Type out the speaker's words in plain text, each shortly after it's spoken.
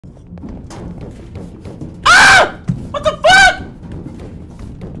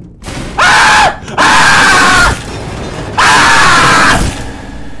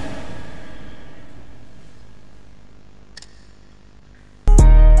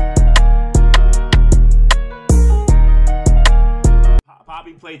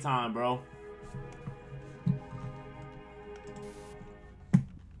Poppy Playtime, bro.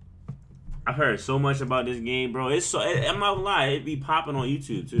 I've heard so much about this game, bro. It's so, I'm not gonna lie, it be popping on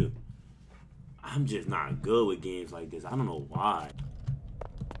YouTube too. I'm just not good with games like this. I don't know why.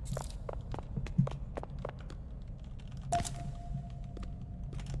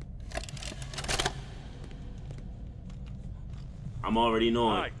 I'm already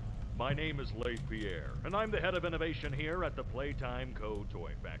knowing. Hi, my name is Leif Pierre, and I'm the head of innovation here at the Playtime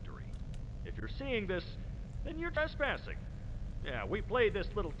Toy Factory. If you're seeing this, then you're trespassing. Yeah, we play this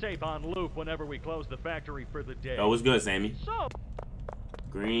little tape on loop whenever we close the factory for the day. Oh, what's good, Sammy? So,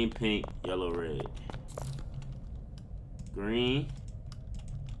 green, pink, yellow, red. Green,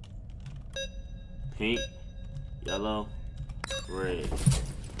 pink, yellow, red.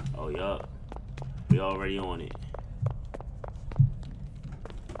 Oh, yup. We already on it.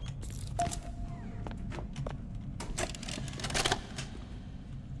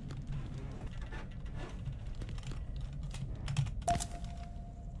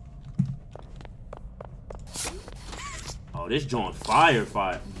 Oh, this joint fire.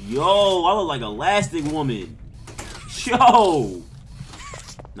 Yo, I look like Elastic Woman. Yo.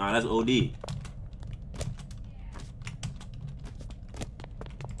 Nah, that's OD.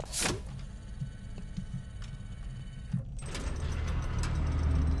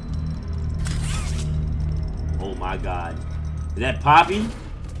 Oh my God. Is that Poppy?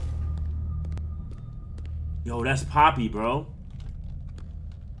 Yo, that's Poppy, bro.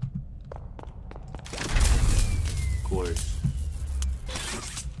 Of course.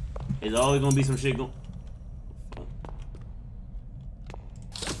 There's always gonna be some shit going.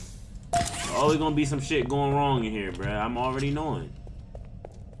 Always gonna be some shit going wrong in here, bruh. I'm already knowing.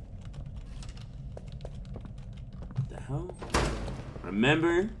 What the hell?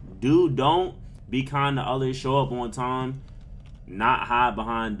 Remember, don't be kind to others. Show up on time. Not hide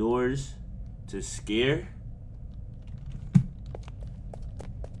behind doors to scare.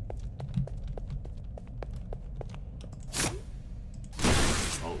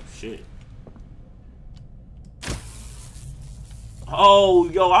 Shit. Oh,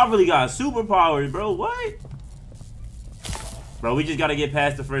 yo, I really got superpowers, bro. What? Bro, we just gotta get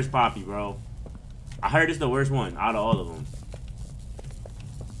past the first Poppy, bro. I heard it's the worst one out of all of them.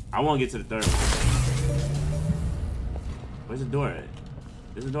 I want to get to the third one. Where's the door at?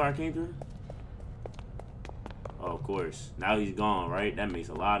 This is the door I came through? Oh, of course. Now he's gone, right? That makes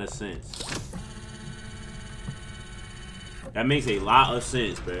a lot of sense. That makes a lot of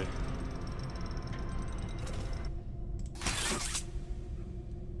sense, bro.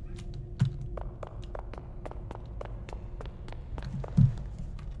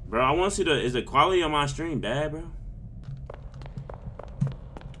 Bro, I want to see is the quality on my stream bad, bro?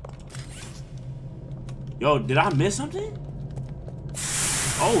 Yo, did I miss something?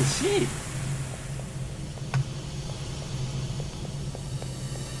 Oh, shit.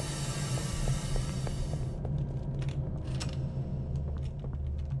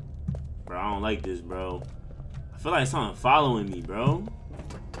 Bro, I don't like this, bro. I feel like something following me, bro.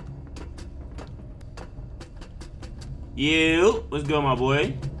 You, what's good, my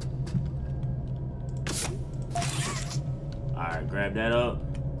boy? Alright, grab that up.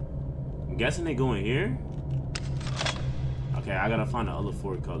 I'm guessing they go in here. Okay, I gotta find the other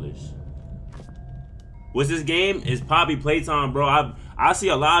 4 colors. What's this game? It's Poppy Playtime, bro. I see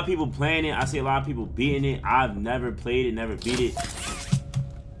a lot of people playing it. I see a lot of people beating it. I've never played it, never beat it.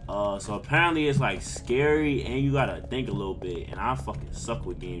 So apparently it's like scary and you gotta think a little bit. And I fucking suck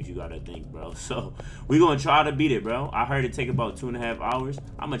with games you gotta think, bro. So we gonna try to beat it, bro. I heard it take about 2.5 hours.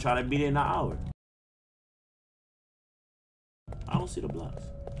 I'm gonna try to beat it in an hour. I don't see the blocks.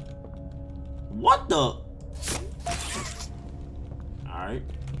 What the? Alright.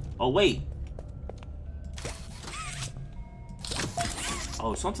 Oh, wait.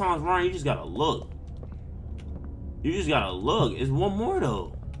 Oh, sometimes, Ryan, you just gotta look. You just gotta look. It's one more,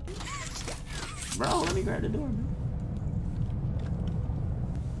 though. Bro, let me grab the door, man.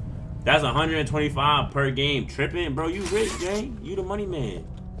 That's 125 per game. Tripping? Bro, you rich, Jay. You the money man.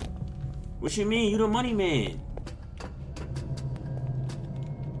 What you mean? You the money man.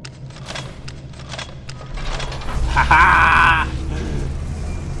 Haha!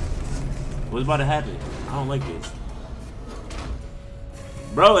 What's about to happen? I don't like this.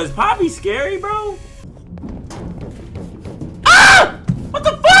 Bro, is Poppy scary, bro? Ah! What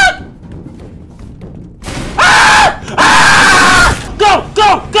the fuck? Ah! Ah! Go!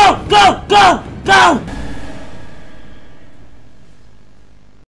 Go! Go! Go! Go! Go!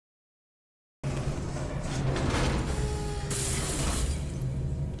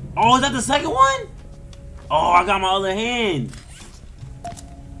 Oh, is that the second one? Oh, I got my other hand.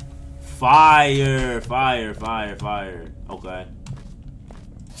 Fire, fire, fire, fire. Okay.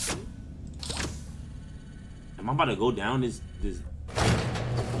 Am I about to go down this? It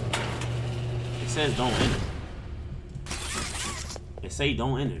says don't enter. It say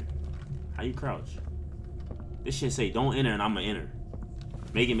don't enter. How you crouch? This shit say don't enter and I'ma enter.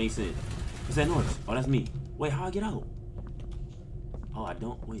 Make it make sense. What's that noise? Oh, that's me. Wait, how I get out? Oh, I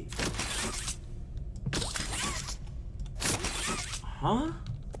don't. Wait. Huh?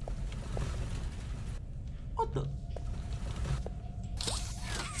 What the?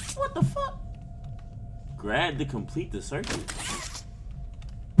 What the fuck? Grab to complete the circuit.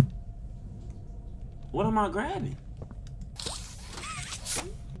 What am I grabbing?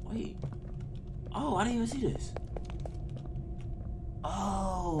 Wait. Oh, I didn't even see this.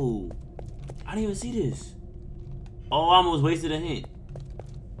 Oh. I didn't even see this. Oh, I almost wasted a hint.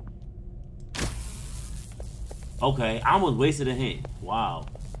 Okay, I almost wasted a hint. Wow.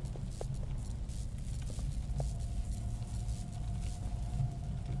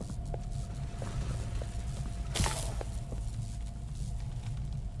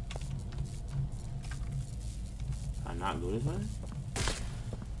 Can I not go this way?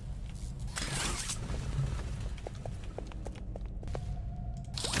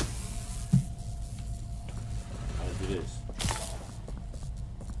 Let's do this.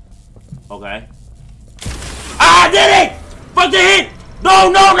 Okay. I did it! Fuck the hint! No,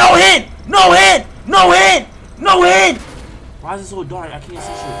 no, no hint! No hint! No hint! No hint! Why is it so dark? I can't see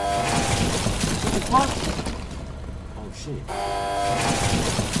shit. What the fuck? Oh shit.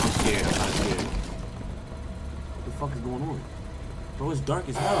 I'm scared. I'm not scared. What the fuck is going on? Bro, it's dark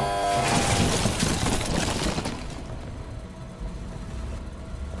as hell.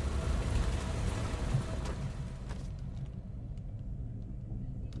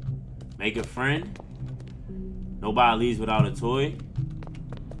 Make a friend. Nobody leaves without a toy.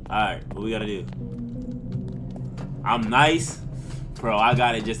 Alright, what we gotta do? I'm nice. Bro, I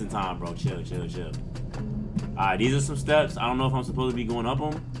got it just in time, bro. Chill, chill, chill. Alright, these are some steps. I don't know if I'm supposed to be going up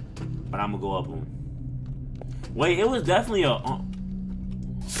them, but I'm gonna go up them. Wait, it was definitely a...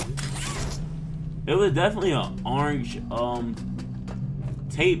 it was definitely a orange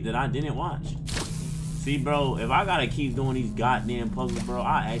tape that I didn't watch. See, bro, if I gotta keep doing these goddamn puzzles, bro,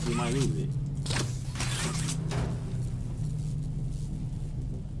 I actually might lose it.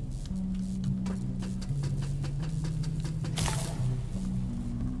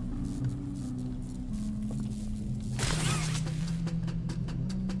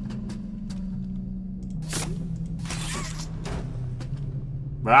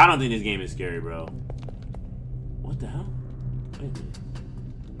 Bro, I don't think this game is scary, bro. What the hell? Wait a minute.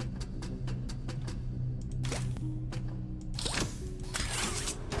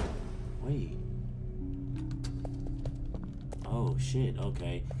 Wait. Oh, shit.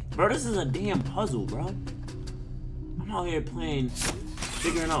 Okay. Bro, this is a damn puzzle, bro. I'm out here playing,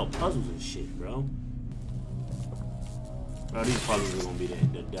 figuring out puzzles and shit, bro. Bro, these puzzles are gonna be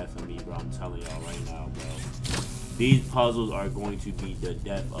the death of me, bro. I'm telling y'all right now, bro. These puzzles are going to be the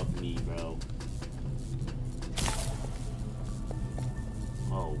death of me, bro.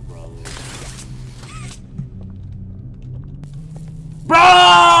 Oh, brother.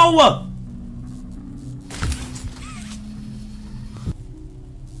 Bro!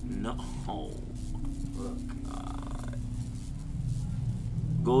 No. Oh, God.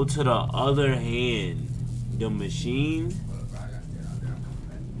 Go to the other hand. The machine.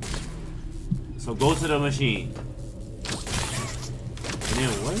 So go to the machine. It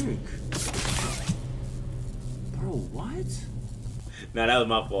didn't work. Bro, what? Nah, that was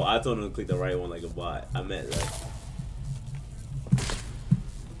my fault. I told him to click the right one like a bot. I meant that.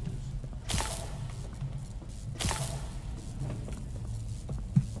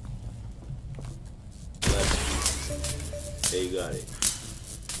 There you got it.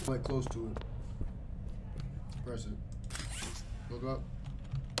 Like close to it. Press it. Look up.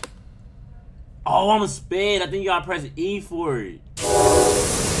 Oh, I'm a spin. I think you gotta press E for it.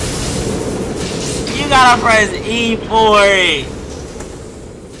 You gotta press E for it.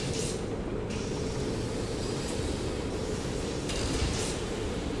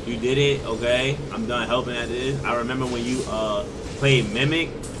 You did it, okay? I'm done helping at this. I remember when you played Mimic,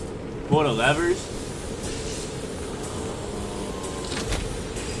 pull the levers.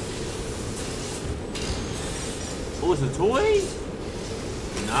 Oh, it's a toy?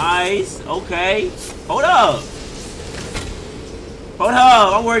 Nice. Okay. Hold up. Hold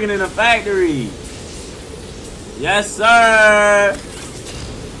up. I'm working in a factory. Yes, sir.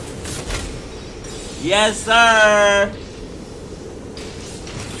 Yes, sir.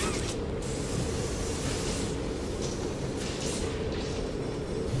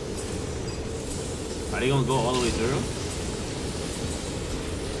 they gonna go all the way through?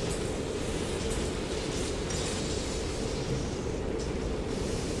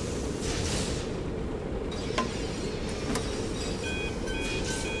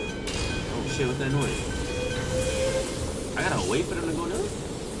 Oh shit, what's that noise? I gotta wait for them to go down?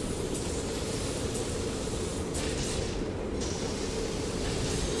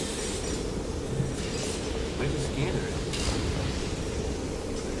 Where's the scanner?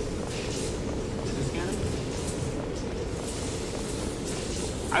 Is the scanner?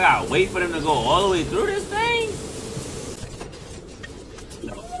 I gotta wait for them to go all the way through this thing?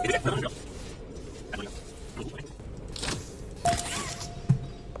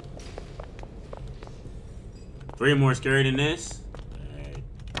 Three more scary than this.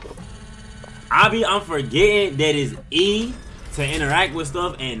 I'm forgetting that it's E to interact with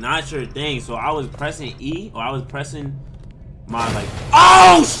stuff and not your thing. So I was pressing E, or I was pressing my like.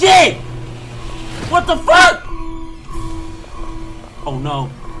 Oh shit! What the fuck? Oh no.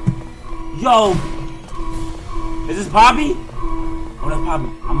 Yo. Is this Poppy? Oh, that's Poppy.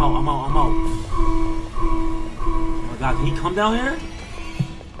 I'm out. Oh my god, can he come down here?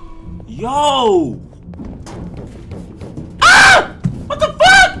 Yo. Ah! What the fuck?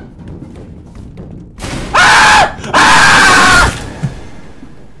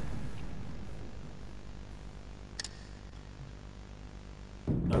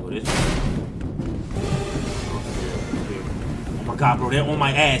 Gotta go this way. Oh my god, bro, they're on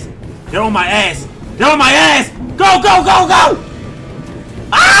my ass. They're on my ass. They're on my ass. Go, go, go, go!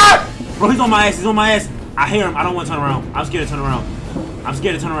 Ah! Bro, he's on my ass. He's on my ass. I hear him. I don't want to turn around. I'm scared to turn around. I'm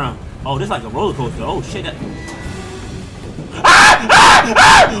scared to turn around. Oh, this is like a roller coaster. Oh shit. Ah! Ah!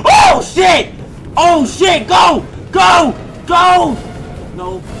 Ah! Oh shit! Oh shit! Go! Go! Go!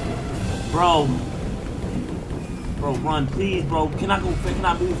 No, bro. Bro, run, please, bro. Can I move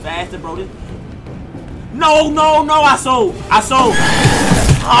faster, bro? No, no, no! I sold.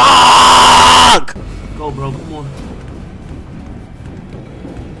 Fuck! Go, bro. Come on.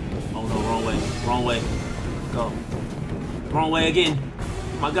 Oh no, wrong way. Wrong way. Go. Wrong way again.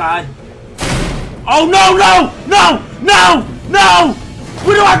 My God. Oh no, no, no, no, no!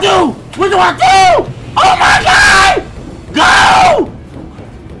 What do I do? What do I do? Oh my God! Go!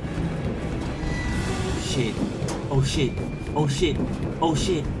 Shit. Oh shit. Oh shit. Oh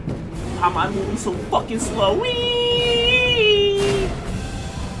shit. How am I moving so fucking slow? Whee!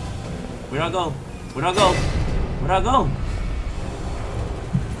 Where'd I go? Where'd I go? Where'd I go?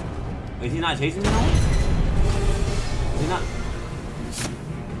 Is he not chasing me now? Is he not?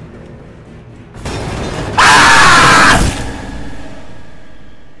 Ah!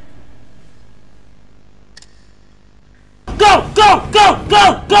 Go! Go! Go! Go!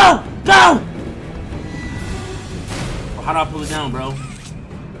 Go! Go! How do I pull it down, bro?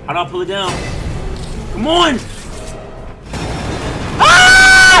 How do I pull it down? Come on!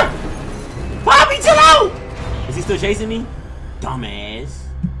 Ah! Poppy, chill out! Is he still chasing me? Dumbass.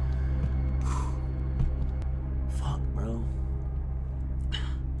 Fuck, bro. I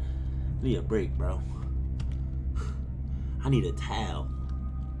need a break, bro. I need a towel.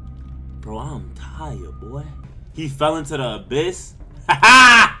 Bro, I'm tired, boy. He fell into the abyss? Ha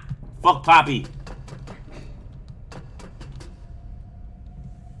ha! Fuck Poppy.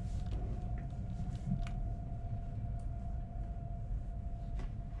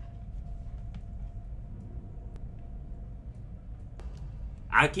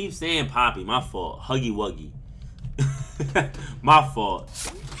 I keep saying Poppy, my fault. Huggy Wuggy. My fault.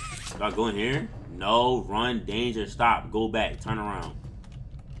 Do I go in here? No, run, danger, stop, go back, turn around.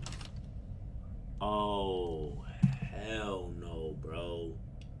 Oh, hell no, bro.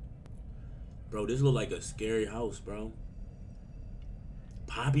 Bro, this look like a scary house, bro.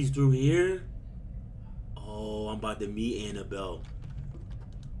 Poppy's through here? Oh, I'm about to meet Annabelle.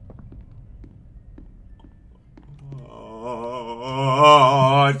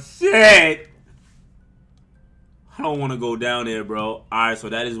 Oh, shit! I don't want to go down there, bro. Alright, so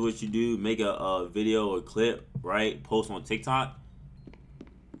that is what you do. Make a video or clip, right? Post on TikTok.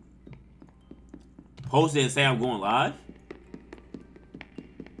 Post it and say I'm going live.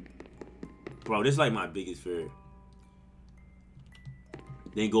 Bro, this is like my biggest fear.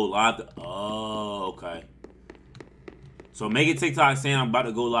 Then go live. Oh, okay. So make a TikTok saying I'm about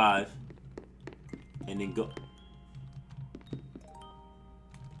to go live. And then go.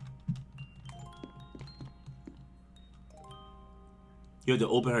 You have to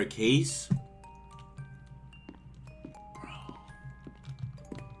open her case? Bro.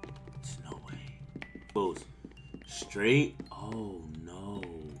 There's no way. Close. Straight? Oh, no.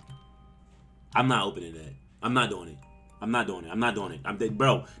 I'm not opening that. I'm not doing it. I'm not doing it. I'm not doing it.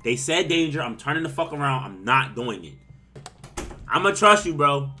 Bro, they said danger. I'm turning the fuck around. I'm not doing it. I'm gonna trust you,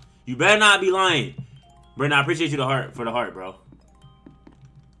 bro. You better not be lying. Brandon, I appreciate you for the heart, bro.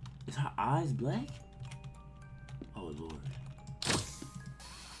 Is her eyes black? Oh, Lord.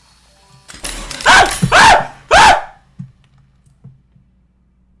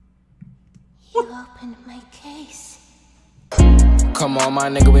 You opened my case. Come on, my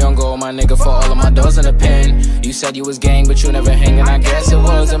nigga, we on go, my nigga, for all of my doors in the pen. You said you was gang, but you never hanging, I guess it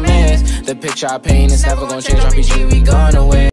was a miss. The picture I paint is never gonna change, RPG, we gonna win.